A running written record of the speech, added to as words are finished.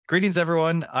Greetings,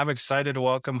 everyone. I'm excited to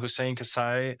welcome Hussein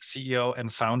Kasai, CEO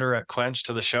and founder at Quench,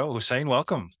 to the show. Hussein,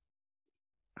 welcome.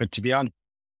 Good to be on.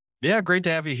 Yeah, great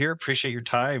to have you here. Appreciate your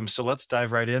time. So let's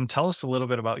dive right in. Tell us a little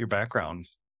bit about your background.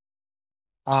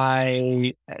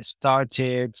 I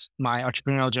started my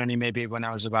entrepreneurial journey maybe when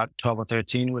I was about 12 or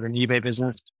 13 with an eBay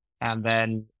business. And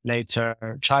then later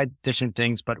tried different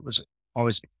things, but was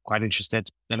always quite interested.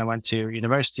 Then I went to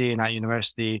university, and at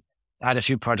university, I had a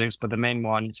few projects, but the main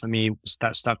one for me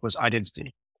that stuck was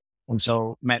identity. And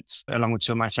so met along with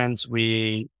two of my friends,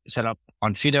 we set up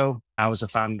Onfido. I was a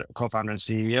co-founder and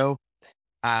CEO.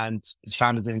 And it's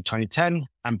founded in 2010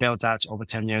 and built out over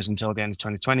 10 years until the end of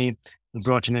 2020. We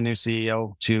brought in a new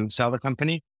CEO to sell the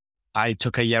company. I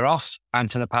took a year off,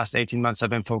 and for the past 18 months,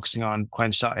 I've been focusing on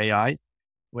Quench.ai,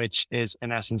 which is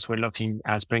in essence, we're looking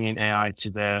at bringing AI to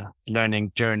the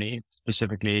learning journey,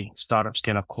 specifically startup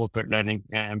scale of corporate learning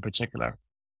in particular.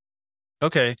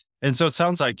 Okay. And so it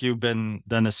sounds like you've been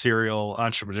then a serial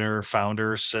entrepreneur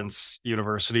founder since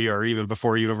university or even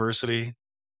before university.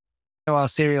 Well,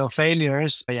 serial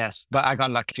failures, yes, but I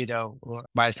got lucky though.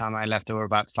 By the time I left, there were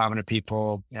about 500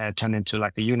 people, turned into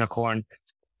like a unicorn,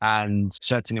 and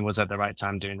certainly was at the right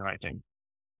time doing the right thing.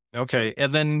 Okay.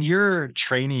 And then your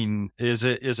training, is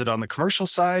it on the commercial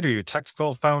side? Or are you a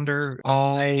technical founder?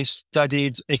 I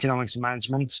studied economics and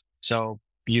management. So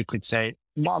you could say,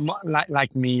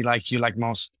 like me, like you, like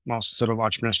most sort of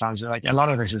entrepreneurs, founders, like a lot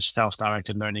of this is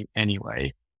self-directed learning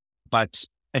anyway. But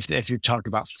if you talk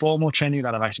about formal training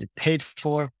that I've actually paid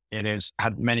for, it is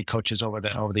had many coaches over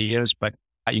the years. But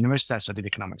at university, I studied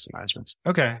economics and management.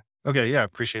 Okay. Okay. Yeah.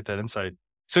 Appreciate that insight.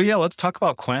 So yeah, let's talk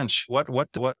about Quench. What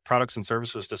products and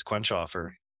services does Quench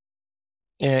offer?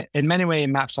 In many ways, it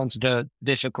maps onto the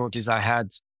difficulties I had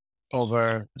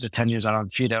over the 10 years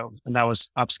around Fido, and that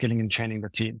was upskilling and training the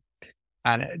team.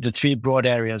 And the three broad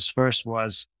areas, first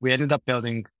was we ended up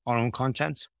building our own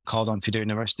content called on Fido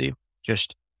University.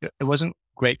 It wasn't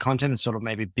great content, it's sort of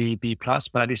maybe B plus,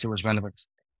 but at least it was relevant.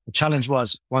 The challenge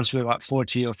was once we were at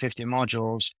 40 or 50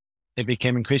 modules, it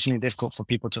became increasingly difficult for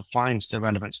people to find the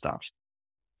relevant stuff.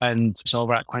 And so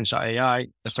over at Quench.ai,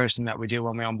 the first thing that we do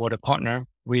when we onboard a partner,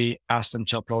 we ask them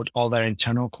to upload all their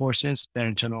internal courses, their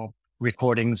internal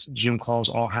recordings, Zoom calls,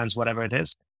 all hands, whatever it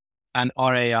is. And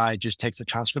our AI just takes a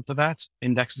transcript of that,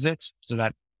 indexes it so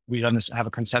that we have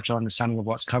a conceptual understanding of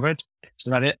what's covered,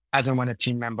 so that as and when a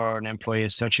team member or an employee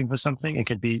is searching for something,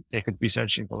 they could be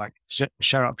searching for like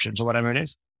share options or whatever it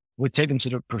is. We take them to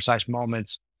the precise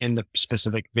moments in the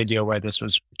specific video where this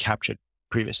was captured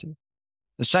previously.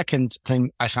 The second thing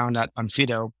I found out on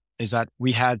Fido is that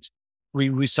we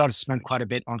started to spend quite a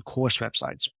bit on course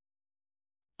websites.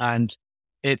 And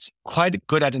it's quite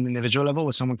good at an individual level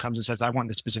where someone comes and says, I want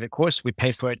this specific course, we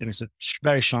pay for it, and it's a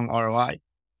very strong ROI.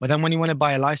 But then when you want to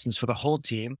buy a license for the whole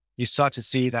team, you start to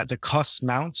see that the costs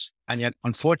mount, and yet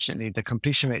unfortunately the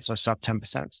completion rates are sub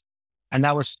 10%. And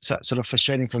that was sort of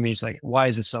frustrating for me. It's like, why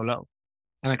is it so low?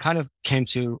 And I kind of came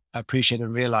to appreciate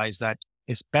and realize that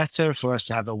it's better for us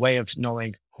to have a way of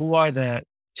knowing who are the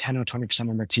 10 or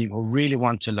 20% of the team who really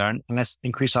want to learn, and let's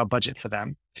increase our budget for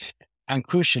them. And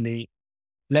crucially,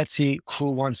 let's see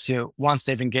who wants to, once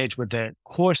they've engaged with the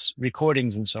course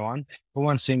recordings and so on, who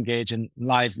wants to engage in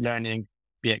live learning,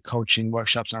 be it coaching,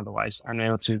 workshops, and otherwise, and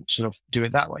able to sort of do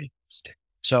it that way.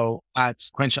 So at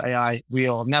Quench.ai,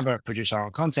 we'll never produce our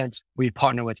own content. We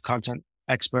partner with content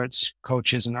experts,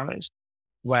 coaches, and others,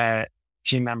 where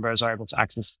team members are able to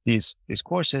access these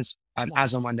courses. And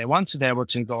as and when they want to, they're able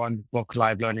to go on book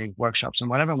live learning workshops and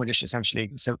whatever. And we just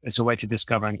essentially, it's a way to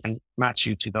discover and match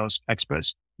you to those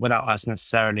experts without us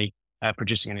necessarily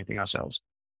producing anything ourselves.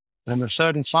 And then the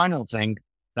third and final thing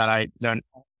that I learned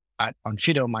on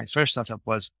Fido, my first startup,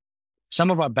 was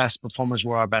some of our best performers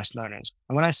were our best learners.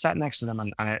 And when I sat next to them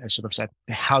and I sort of said,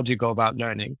 how do you go about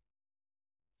learning?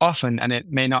 Often, and it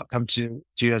may not come to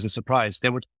you as a surprise, they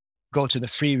would go to the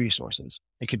free resources.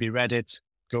 It could be Reddit,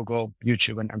 Google,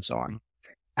 YouTube, and so on.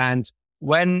 And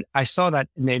when I saw that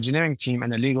in the engineering team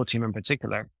and the legal team in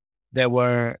particular, they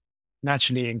were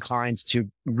naturally inclined to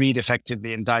read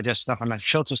effectively and digest stuff and like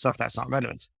filter stuff that's not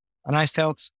relevant. And I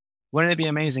felt, wouldn't it be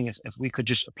amazing if we could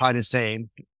just apply the same,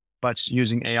 but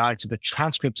using AI to the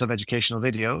transcripts of educational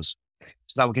videos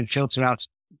so that we can filter out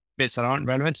bits that aren't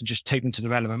relevant and just take them to the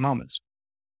relevant moments.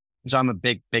 So I'm a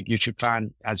big YouTube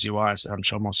fan, as you are, as I'm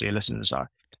sure most of your listeners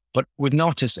are. But we've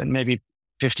noticed, and maybe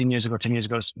 15 years ago, 10 years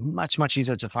ago, it's much, much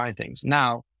easier to find things.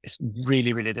 Now it's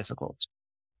really, really difficult.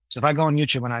 So if I go on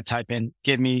YouTube and I type in,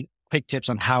 give me quick tips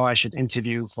on how I should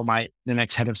interview for the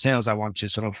next head of sales I want to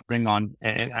sort of bring on,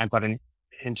 and I've got an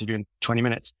interview in 20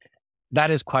 minutes.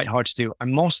 that is quite hard to do.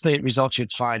 And most of the results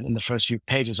you'd find in the first few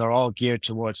pages are all geared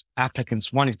towards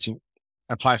applicants wanting to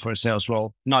apply for a sales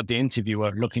role, not the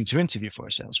interviewer looking to interview for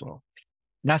a sales role.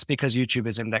 That's because YouTube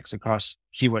is indexed across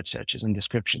keyword searches and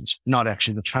descriptions, not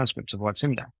actually the transcripts of what's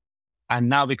in there. And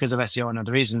now because of SEO and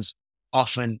other reasons,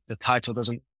 often the title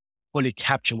doesn't fully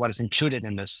capture what is included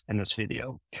in this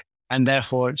video. And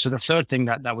therefore, so the third thing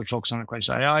that we focus on at Courageous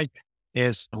AI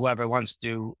is whoever wants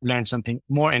to learn something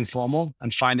more informal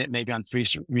and find it maybe on free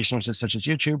resources such as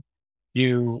YouTube,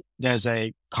 there's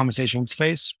a conversation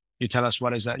space. You tell us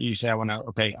what is that. You say, I want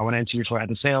to interview for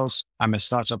head of sales. I'm a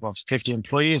startup of 50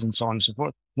 employees and so on and so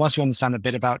forth. Once we understand a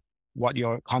bit about what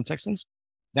your context is,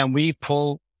 then we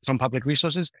pull from public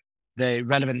resources the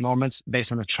relevant moments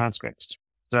based on the transcripts.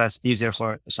 So that's easier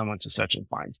for someone to search and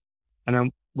find. And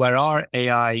then where our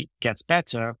AI gets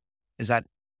better is that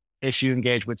if you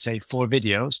engage with, say, 4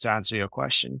 videos to answer your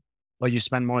question, but you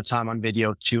spend more time on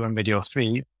video 2 and video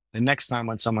 3, the next time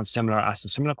when someone similar asks a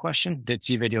similar question, they'd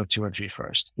see video 2 or 3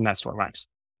 first, and that's what ranks.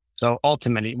 So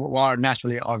ultimately, our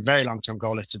very long-term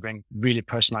goal is to bring really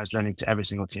personalized learning to every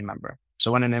single team member.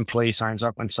 So when an employee signs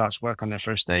up and starts work on their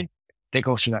first day, they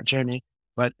go through that journey.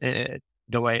 But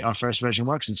the way our first version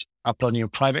works is uploading your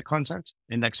private content,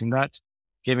 indexing that,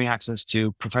 giving access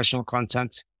to professional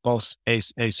content, both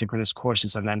asynchronous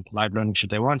courses and then live learning should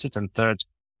they want it. And third,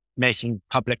 making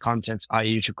public content,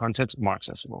 i.e. YouTube content, more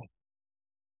accessible.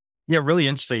 Yeah, really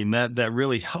interesting. That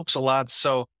really helps a lot.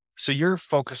 So you're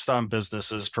focused on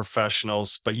businesses,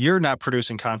 professionals, but you're not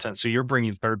producing content. So you're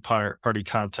bringing third party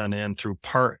content in through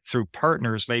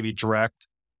partners, maybe direct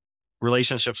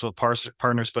relationships with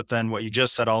partners. But then what you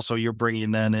just said, also you're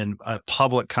bringing then in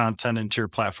public content into your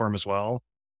platform as well.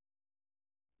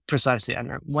 Precisely.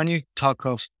 And when you talk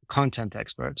of content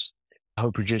experts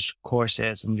who produce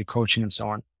courses and do coaching and so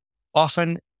on,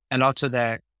 often a lot of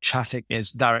their traffic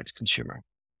is direct consumer.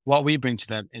 What we bring to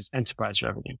them is enterprise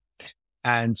revenue.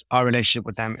 And our relationship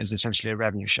with them is essentially a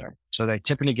revenue share. So they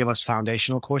typically give us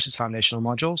foundational courses, foundational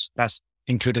modules. That's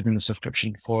included in the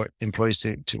subscription for employees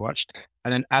to watch.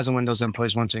 And then as and when those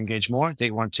employees want to engage more,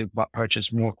 they want to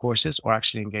purchase more courses or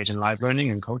actually engage in live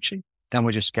learning and coaching, then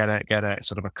we just get a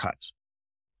sort of a cut.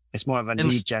 It's more of a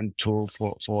lead gen tool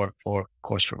for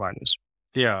course providers.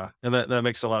 Yeah. And that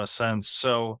makes a lot of sense.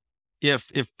 So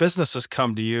if businesses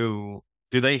come to you,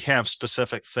 do they have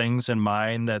specific things in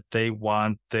mind that they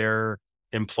want their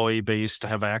employee base to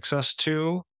have access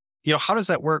to? How does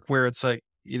that work where it's like,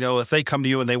 if they come to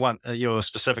you and they want, a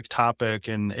specific topic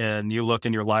and you look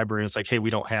in your library, and it's like, hey, we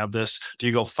don't have this. Do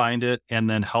you go find it and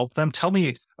then help them? Tell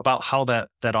me about how that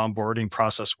onboarding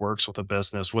process works with a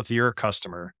business, with your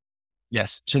customer.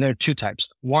 Yes. So there are 2 types.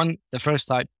 One, the first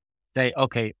type,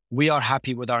 okay, we are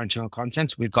happy with our internal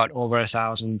content. We've got over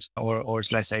 1,000 or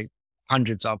let's say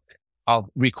hundreds of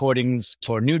recordings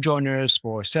for new joiners,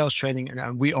 for sales training,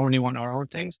 and we only want our own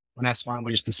things. And that's fine.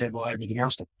 We just disable everything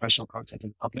else, the professional content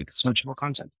and public searchable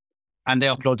content. And they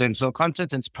upload the internal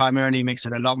content, and it primarily makes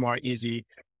it a lot more easy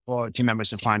for team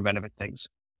members to find relevant things.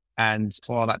 And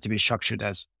for all that to be structured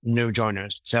as new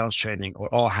joiners, sales training,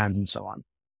 or all hands and so on.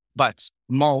 But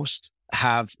most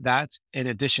have that in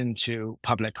addition to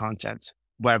public content,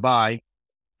 whereby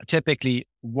typically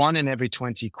 1 in every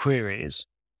 20 queries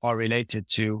are related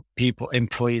to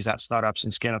employees at startups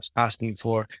and scale-ups asking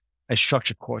for a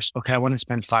structured course. Okay, I want to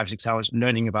spend 5-6 hours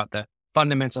learning about the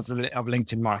fundamentals of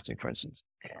LinkedIn marketing, for instance.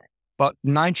 But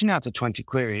 19 out of 20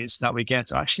 queries that we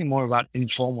get are actually more about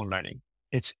informal learning.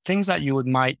 It's things that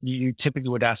you typically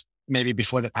would ask maybe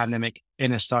before the pandemic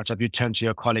in a startup, you turn to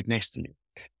your colleague next to you.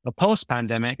 But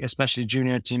post-pandemic, especially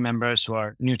junior team members who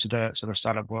are new to the sort of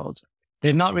startup world,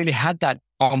 they've not really had that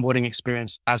onboarding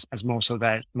experience as most of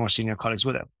their more senior colleagues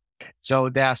would have. So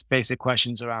they ask basic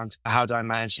questions around how do I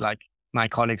manage, like my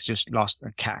colleagues just lost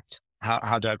a cat.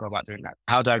 How do I go about doing that?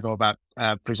 How do I go about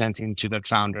presenting to the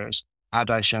founders? How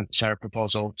do I share a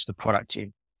proposal to the product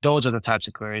team? Those are the types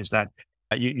of queries that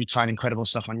you find incredible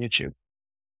stuff on YouTube.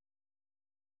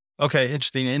 Okay,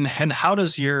 interesting. And how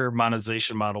does your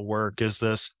monetization model work? Is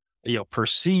this per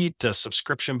seat, a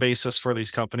subscription basis for these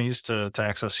companies to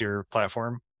access your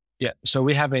platform? Yeah. So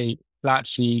we have a flat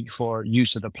fee for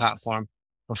use of the platform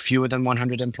for fewer than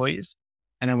 100 employees.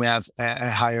 And then we have a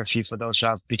higher fee for those who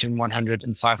have between 100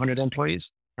 and 500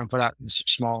 employees. And for that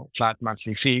small flat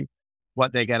monthly fee,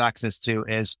 what they get access to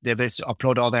is they basically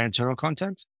upload all their internal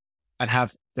content and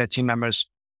have their team members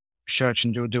search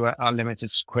and do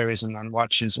unlimited queries and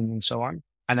watches and so on.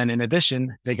 And then in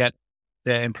addition,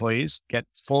 their employees get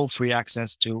full free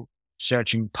access to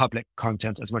searching public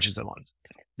content as much as they want.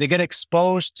 They get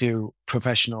exposed to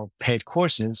professional paid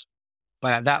courses,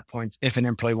 but at that point, if an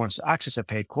employee wants to access a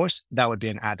paid course, that would be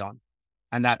an add-on.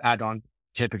 And that add-on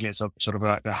typically is sort of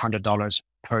about $100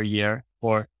 per year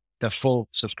for the full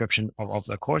subscription of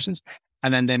the courses.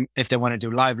 And then if they want to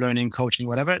do live learning, coaching,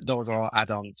 whatever, those are all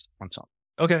add-ons on top.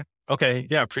 Okay. Okay.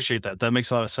 Yeah, appreciate that. That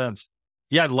makes a lot of sense.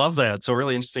 Yeah, I love that. So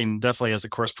really interesting, definitely as a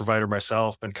course provider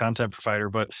myself and content provider.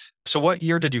 But so what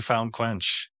year did you found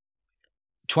Quench?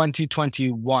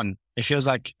 2021. It feels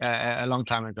like a long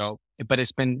time ago, but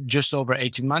it's been just over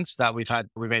 18 months that we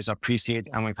raised our pre-seed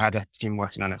and we've had a team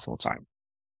working on it full time.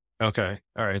 Okay.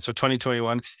 All right. So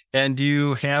 2021. And do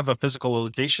you have a physical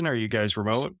location? Are you guys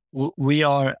remote? We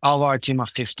are, of our team of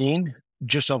 15,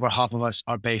 just over half of us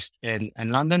are based in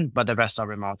London, but the rest are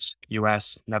remote,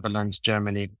 US, Netherlands,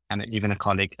 Germany, and even a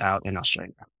colleague out in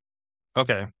Australia.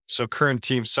 Okay. So current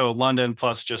team, so London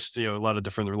plus just, a lot of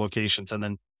different locations, and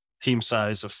then team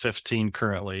size of 15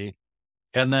 currently.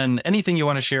 And then anything you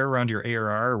want to share around your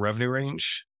ARR or revenue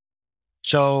range?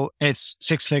 So it's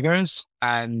 6 figures,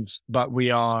 but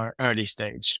we are early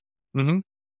stage. Mm-hmm.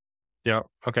 Yeah.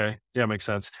 Okay. Yeah, makes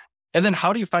sense. And then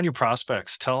how do you find your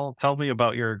prospects? Tell me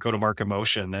about your go-to-market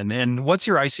motion. And then what's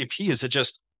your ICP? Is it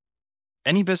just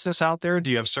any business out there?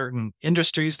 Do you have certain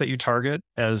industries that you target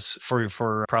as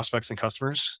for prospects and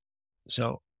customers?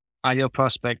 So ideal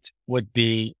prospect would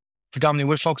be predominantly,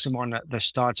 we're focusing more on the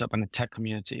startup and the tech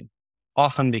community,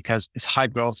 often because it's high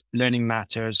growth, learning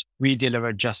matters. We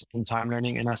deliver just-in-time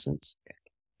learning in essence.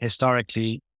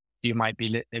 Historically, you might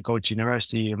go to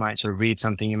university, you might sort of read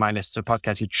something, you might listen to a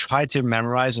podcast, you try to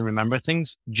memorize and remember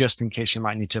things just in case you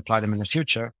might need to apply them in the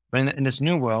future. But in this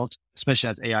new world,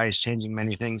 especially as AI is changing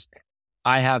many things,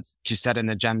 I have to set an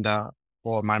agenda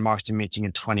for my marketing meeting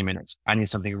in 20 minutes. I need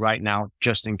something right now,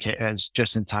 just in case,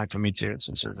 just in time for me to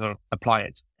sort of apply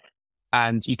it.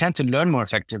 And you tend to learn more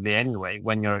effectively anyway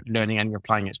when you're learning and you're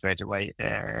applying it straight away,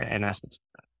 in essence.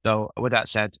 So with that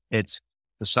said, it's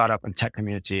the startup and tech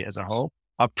community as a whole.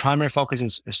 Our primary focus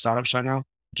is startups right now,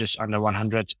 just under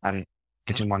 100 and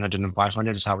between 100 and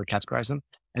 500 is how we categorize them.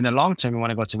 In the long term, we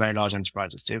want to go to very large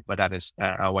enterprises too, but that is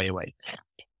our way away.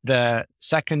 The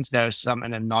second, there's some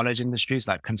in the knowledge industries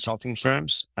like consulting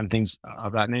firms and things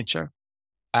of that nature.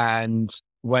 And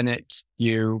when it's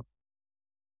you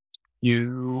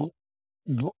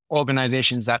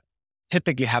organizations that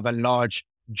typically have a large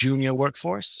junior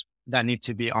workforce that need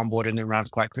to be onboarded and around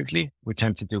quite quickly, we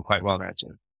tend to do quite well there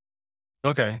too.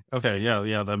 Okay.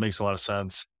 Yeah, that makes a lot of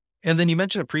sense. And then you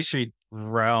mentioned a pre-seed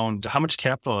round. How much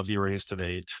capital have you raised to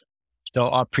date? So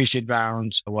our pre-seed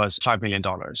round was $5 million.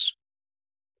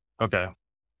 Okay.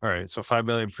 All right. So 5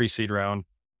 million pre-seed round.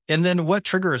 And then what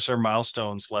triggers or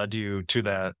milestones led you to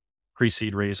that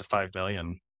pre-seed raise of 5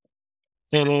 million?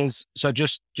 It is. So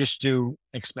just to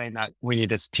explain that we need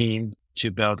this team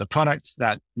to build a product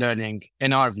that learning,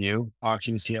 in our view, our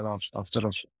community of sort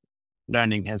of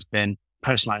learning has been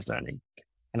personalized learning.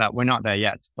 And that we're not there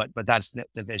yet, but that's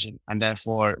the vision. And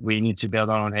therefore we need to build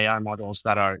our own AI models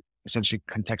that are essentially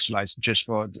contextualized just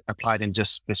for applied in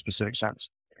just this specific sense.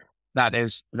 That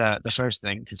is the first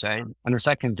thing to say. And the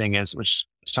second thing is, which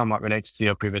somewhat relates to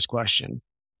your previous question,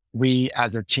 we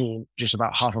as a team, just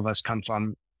about half of us come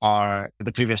from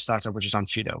the previous startup, which is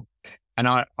Onfido. And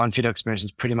our Onfido experience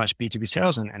is pretty much B2B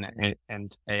sales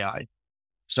and AI.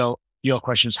 So your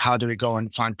question is, how do we go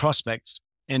and find prospects?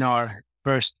 In our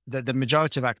first, the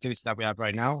majority of activities that we have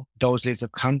right now, those leads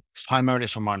have come primarily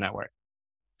from our network.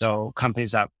 So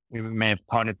companies that we may have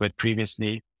partnered with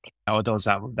previously, or those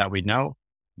that we know.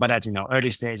 But as you know,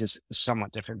 early stage is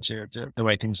somewhat different to the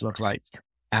way things look like,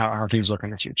 how things look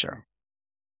in the future.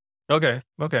 Okay.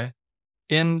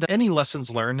 And any lessons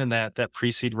learned in that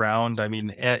pre-seed round? I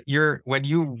mean, when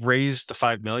you raised the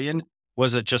 5 million,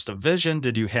 was it just a vision?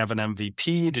 Did you have an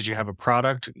MVP? Did you have a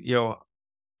product?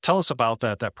 Tell us about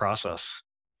that process.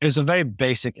 It was a very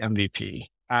basic MVP.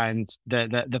 And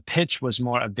the pitch was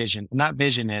more a vision. And that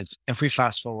vision is, if we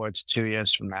fast forward 2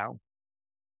 years from now,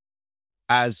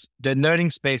 as the learning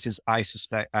space is, I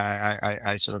suspect,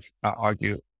 I sort of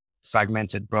argue,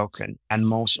 fragmented, broken,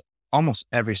 and almost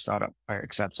every startup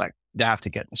accepts they have to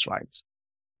get this right.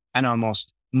 And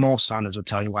almost most founders will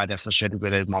tell you why they're frustrated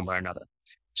with it one way or another.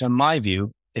 So in my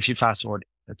view, if you fast forward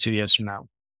 2 years from now,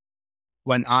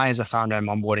 when I, as a founder, am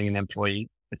onboarding an employee,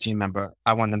 a team member,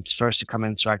 I want them first to come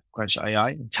and interact with Quench AI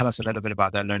and tell us a little bit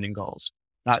about their learning goals.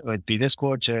 That would be this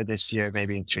quarter, this year,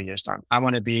 maybe in 3 years' time. I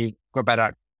want to go better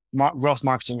at growth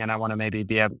marketing, and I want to maybe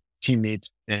be a team lead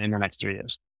in the next 3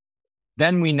 years.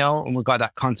 Then we know, and we've got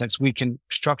that context, we can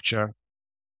structure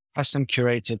custom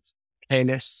curated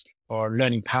playlists or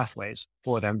learning pathways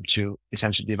for them to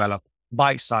essentially develop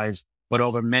bite-sized, but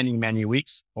over many, many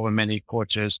weeks, over many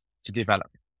quarters to develop.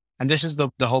 And this is the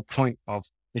whole point of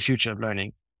the future of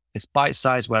learning. It's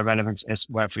bite-sized where relevance is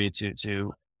where for you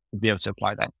to be able to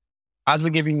apply that. As we're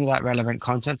giving you that relevant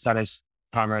content, that is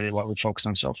primarily what we focus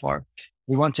on so far.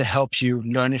 We want to help you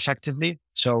learn effectively.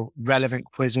 So relevant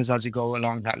quizzes as you go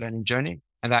along that learning journey.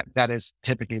 And that is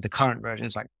typically the current version.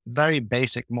 It's like very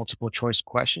basic multiple choice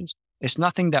questions. It's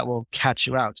nothing that will catch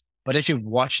you out. But if you've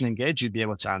watched and engaged, you'd be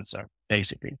able to answer,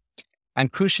 basically.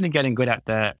 And crucially, getting good at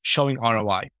the showing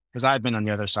ROI, because I've been on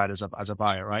the other side as a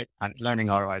buyer, right? And learning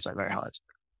ROI is like very hard.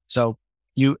 So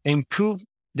you improve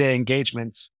the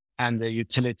engagement and the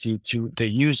utility to the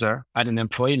user at an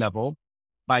employee level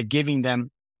by giving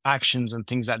them actions and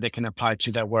things that they can apply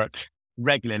to their work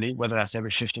regularly, whether that's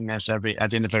every 15 minutes, at the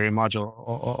end of every module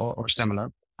or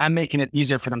similar, and making it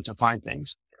easier for them to find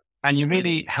things. And you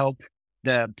really help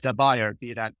the buyer,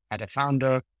 be that at a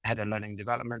founder, head of learning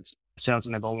development, sales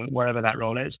enablement, wherever that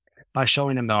role is, by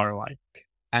showing them the ROI.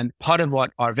 And part of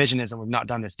what our vision is, and we've not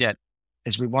done this yet,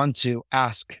 is we want to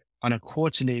ask on a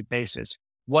quarterly basis,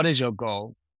 what is your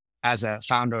goal as a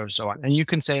founder or so on? And you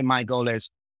can say, my goal is,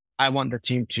 I want the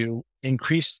team to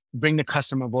bring the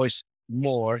customer voice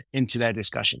more into their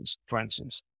discussions, for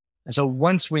instance. And so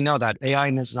once we know that, AI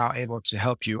is now able to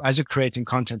help you as you're creating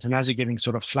content and as you're giving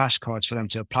sort of flashcards for them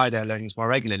to apply their learnings more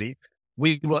regularly,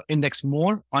 we will index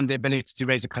more on the ability to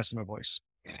raise the customer voice.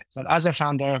 But as a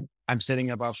founder, I'm sitting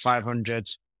above 500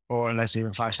 or let's say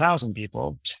even 5,000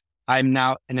 people. I'm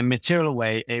now in a material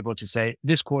way able to say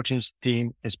this quarter's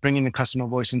theme is bringing the customer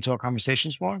voice into our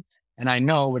conversations more. And I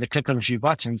know with a click of a few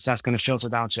buttons, that's going to filter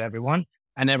down to everyone.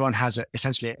 And everyone has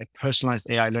essentially a personalized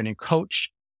AI learning coach,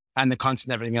 and the content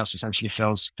and everything else essentially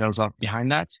fills up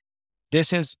behind that.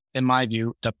 This is, in my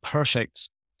view, the perfect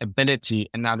ability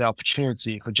and now the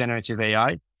opportunity for generative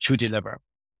AI to deliver.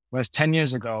 Whereas 10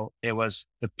 years ago, it was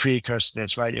the precursor to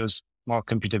this, right? It was more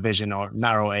computer vision or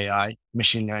narrow AI,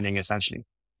 machine learning, essentially.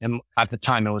 And at the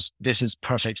time, this is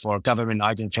perfect for government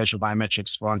ID and facial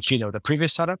biometrics for Onfido, the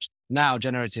previous startups. Now,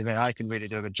 generative AI can really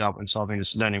do a good job in solving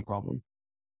this learning problem.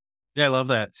 Yeah, I love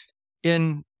that.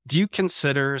 Do you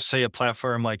consider, say, a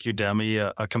platform like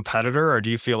Udemy a competitor, or do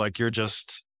you feel like you're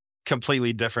just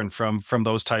completely different from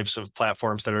those types of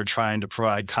platforms that are trying to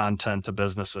provide content to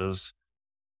businesses?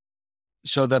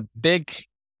 So the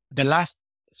last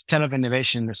step of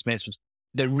innovation in the space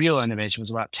the real innovation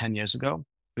was about 10 years ago.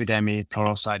 Udemy,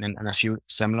 Pluralsight, and a few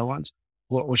similar ones,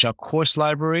 which are course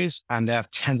libraries, and they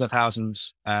have tens of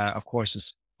thousands of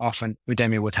courses. Often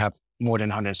Udemy would have more than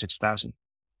 160,000.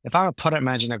 If I'm a product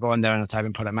manager and I go in there and I type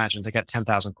in product management, I get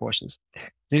 10,000 courses.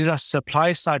 These are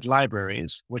supply side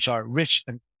libraries, which are rich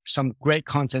and some great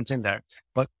content in there,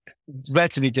 but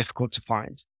relatively difficult to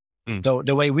find. So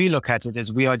the way we look at it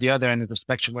is we are the other end of the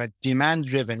spectrum. We're demand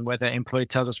driven, where the employee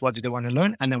tells us what do they want to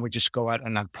learn, and then we just go out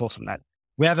and pull from that.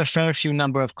 We have a fair few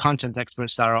number of content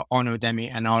experts that are on Udemy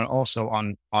and are also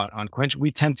on Quench. We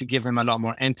tend to give them a lot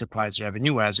more enterprise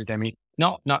revenue, whereas Udemy,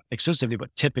 not exclusively,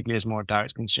 but typically is more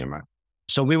direct consumer.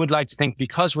 So we would like to think,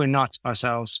 because we're not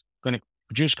ourselves going to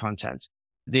produce content,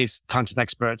 these content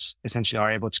experts essentially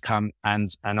are able to come and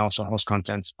also host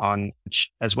content on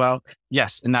as well.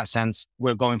 Yes, in that sense,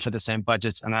 we're going for the same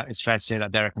budgets, and it's fair to say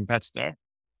that they're a competitor.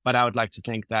 But I would like to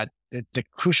think that the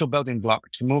crucial building block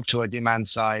to move to a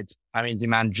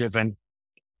demand-driven,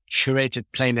 curated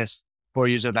playlist for a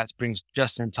user that brings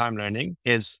just-in-time learning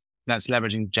that's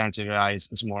leveraging generative AI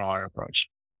is more our approach.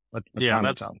 But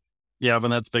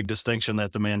that's big distinction,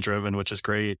 that demand-driven, which is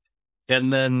great.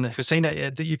 And then Hussein,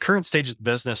 at your current stage of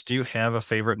business, do you have a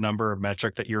favorite number or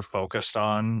metric that you're focused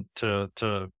on to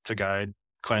guide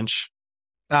Quench?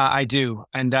 I do,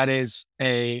 and that is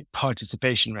a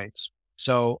participation rate.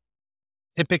 So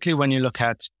typically when you look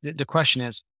at, the question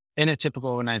is, in a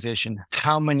typical organization,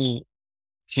 how many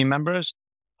team members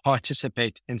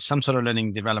participate in some sort of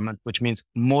learning development, which means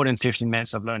more than 15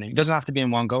 minutes of learning. It doesn't have to be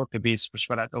in one go. It could be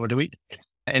spread out over the week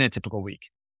in a typical week.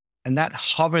 And that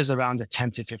hovers around the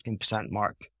 10 to 15%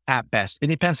 mark at best. It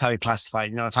depends how you classify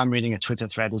it. If I'm reading a Twitter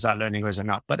thread, is that learning or is it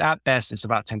not? But at best, it's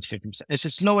about 10 to 15%. It's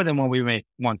just lower than what we may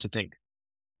want to think.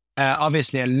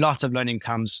 Obviously, a lot of learning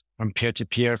comes from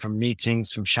peer-to-peer, from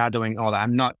meetings, from shadowing, all that.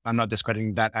 I'm not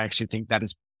discrediting that. I actually think that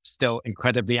is still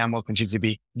incredibly and will continue to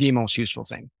be the most useful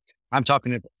thing. I'm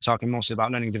talking mostly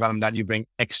about learning development that you bring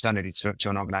externally to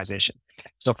an organization.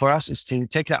 So for us, it's to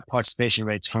take that participation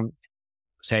rate from,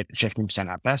 say, 15%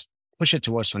 at best, push it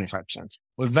towards 25%.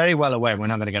 We're very well aware we're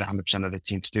not going to get 100% of the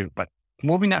team to do, but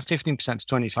moving that 15%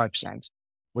 to 25%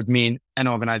 would mean an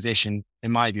organization,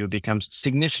 in my view, becomes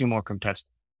significantly more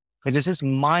competitive. Because there's just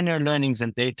minor learnings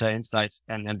and data insights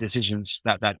and decisions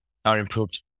that are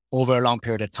improved over a long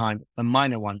period of time. The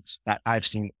minor ones that I've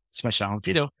seen, especially on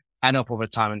Onfido, add up over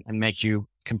time and make you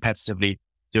competitively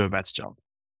do a better job.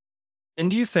 And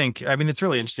do you think, I mean, it's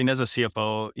really interesting as a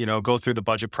CFO, go through the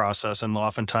budget process and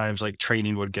oftentimes like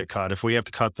training would get cut. If we have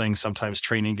to cut things, sometimes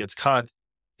training gets cut.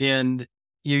 And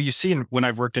you see when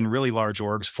I've worked in really large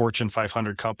orgs, Fortune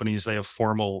 500 companies, they have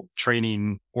formal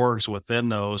training orgs within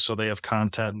those. So they have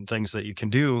content and things that you can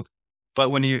do. But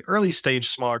when you early stage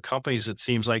smaller companies, it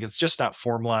seems like it's just not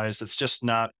formalized. It's just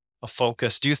not a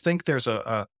focus. Do you think there's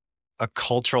a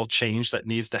cultural change that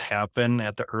needs to happen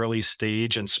at the early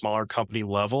stage and smaller company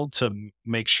level to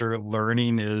make sure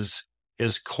learning is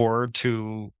core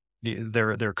to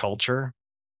their culture?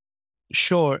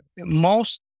 Sure.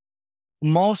 Most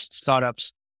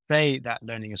startups say that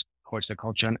learning is core to the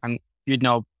culture, and you'd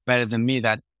know better than me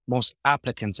that most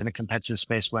applicants in a competitive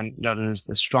space, when there's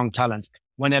the strong talent,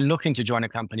 when they're looking to join a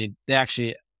company, they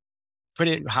actually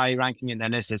pretty high ranking in their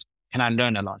list is, can I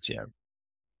learn a lot here?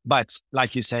 But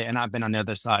like you say, and I've been on the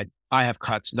other side, I have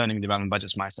cut learning and development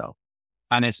budgets myself.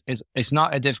 And it's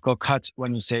not a difficult cut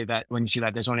when you say that, when you see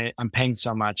that I'm paying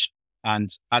so much, and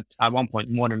at one point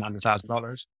more than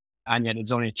 $100,000, and yet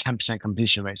it's only a 10%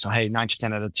 completion rate. So hey,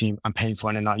 90% of the team I'm paying for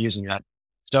and they're not using that.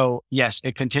 So yes,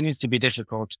 it continues to be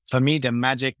difficult. For me, the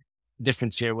magic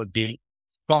difference here would be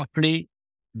properly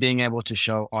being able to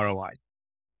show ROI.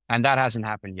 And that hasn't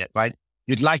happened yet, right?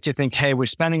 You'd like to think, hey, we're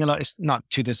spending a lot. It's not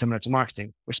too dissimilar to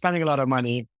marketing. We're spending a lot of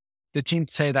money. The team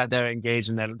say that they're engaged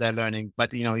and they're learning,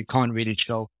 but you can't really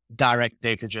show direct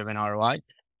data-driven ROI.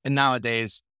 And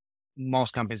nowadays,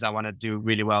 most companies that want to do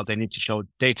really well, they need to show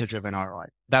data-driven ROI.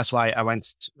 That's why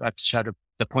I shared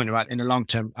the point about, in the long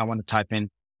term, I want to type in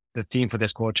the theme for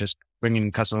this course is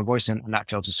bringing customer voice in, and that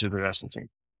filters through the rest of the team.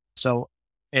 So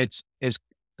it's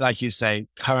like you say,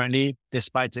 currently,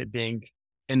 despite it being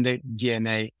in the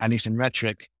DNA, at least in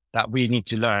rhetoric, that we need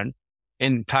to learn,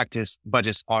 in practice,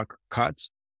 budgets are cut.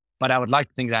 But I would like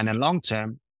to think that in the long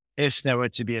term, if there were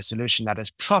to be a solution that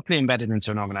is properly embedded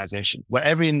into an organization, where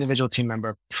every individual team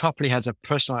member properly has a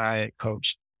personal AI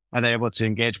coach, and they're able to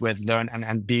engage with, learn,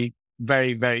 and be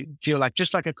very, very, feel like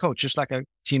just like a coach, just like a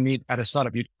team lead at a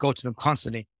startup, you go to them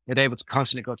constantly. You're able to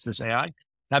constantly go to this AI.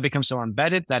 That becomes so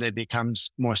embedded that it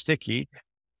becomes more sticky.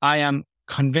 I am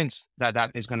convinced that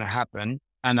that is going to happen,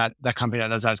 and that the company that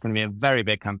does that is going to be a very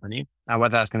big company. Now,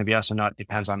 whether that's going to be us or not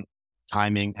depends on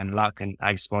timing and luck, and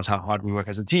I suppose how hard we work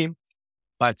as a team.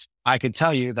 But I can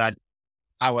tell you that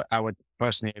I would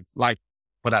personally like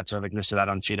for that to have existed that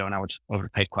on Cheeto, and I would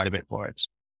overpay quite a bit for it.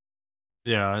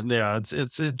 Yeah, yeah.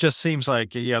 It just seems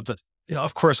like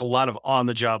of course, a lot of on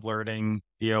the job learning.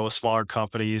 With smaller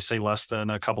companies, say less than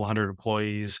a couple hundred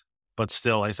employees, but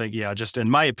still, I think just in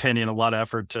my opinion, a lot of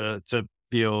effort to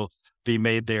be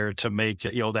made there to make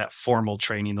that formal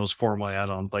training, those formal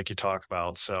add-ons like you talk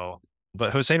about. So,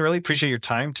 but Hussein, really appreciate your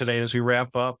time today as we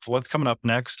wrap up. What's coming up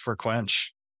next for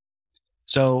Quench?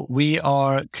 So we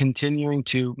are continuing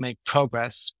to make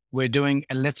progress. We're doing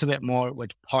a little bit more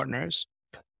with partners.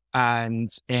 And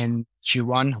in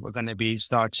Q1, we're going to be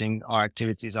starting our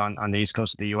activities on the East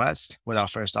Coast of the US with our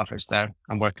first office there,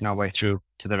 and working our way through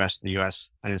to the rest of the US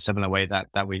in a similar way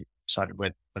that we started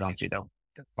with Onfido.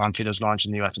 Onfido's launch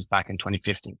in the US was back in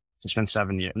 2015. It's been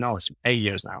 7 years. No, it's 8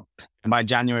 years now. And by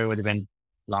January, it would have been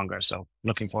longer. So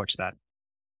looking forward to that.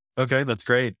 Okay, that's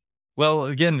great. Well,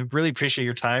 again, really appreciate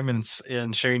your time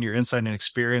and sharing your insight and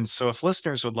experience. So if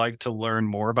listeners would like to learn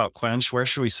more about Quench, where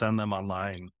should we send them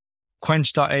online?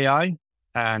 Quench.ai,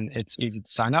 and it's easy to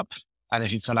sign up. And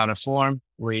if you fill out a form,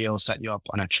 we'll set you up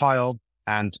on a trial.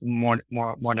 And more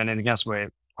than anything else, we're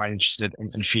quite interested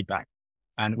in feedback.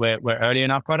 And we're early in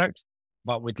our product,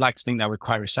 but we'd like to think that we're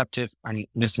quite receptive and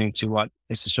listening to what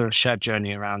is a sort of shared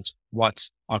journey around what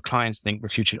our clients think the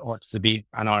future ought to be.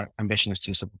 And our ambition is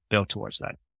to sort of build towards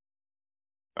that.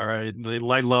 All right.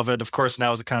 I love it. Of course,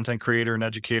 now as a content creator and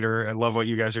educator, I love what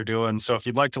you guys are doing. So if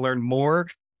you'd like to learn more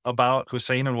about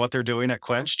Hussein and what they're doing at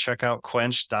Quench, check out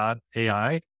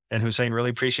quench.ai. And Hussein,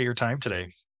 really appreciate your time today.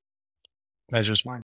 Pleasure's mine.